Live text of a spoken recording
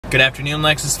Good afternoon,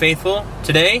 Lexus faithful.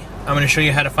 Today, I'm going to show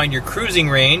you how to find your cruising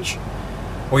range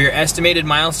or your estimated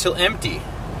miles till empty.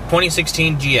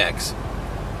 2016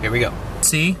 GX. Here we go.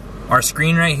 See, our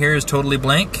screen right here is totally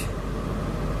blank.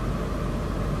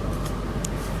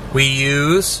 We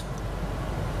use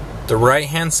the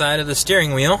right-hand side of the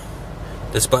steering wheel,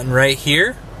 this button right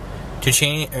here, to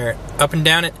change, or up and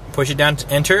down it, push it down to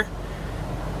enter,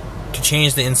 to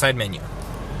change the inside menu.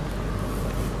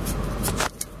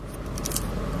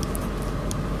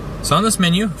 So on this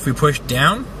menu, if we push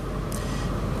down,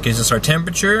 it gives us our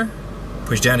temperature,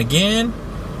 push down again.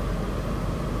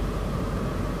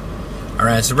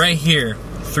 Alright, so right here,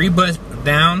 3 buttons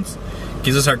down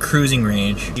gives us our cruising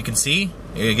range. You can see,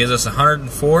 it gives us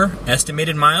 104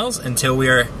 estimated miles until we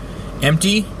are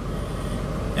empty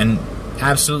and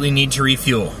absolutely need to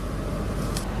refuel.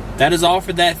 That is all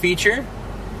for that feature.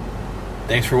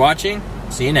 Thanks for watching.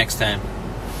 See you next time.